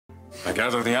I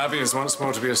gather the Abbey is once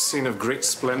more to be a scene of great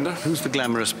splendour. Who's the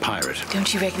glamorous pirate?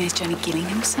 Don't you recognise Johnny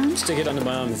Gillingham's son? Stick it under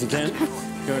my arm if you can.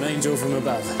 You're an angel from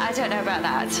above. I don't know about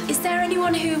that. Is there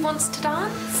anyone who wants to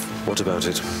dance? What about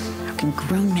it? How can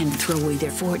grown men throw away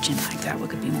their fortune like that? What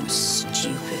could be more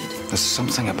stupid? There's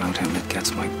something about him that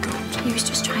gets my goat. He was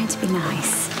just trying to be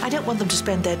nice. I don't want them to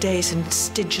spend their days in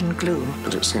Stygian gloom.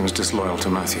 But it seems disloyal to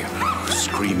Matthew.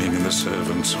 Screaming in the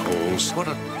servants' halls. What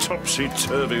a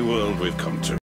topsy-turvy world we've come to.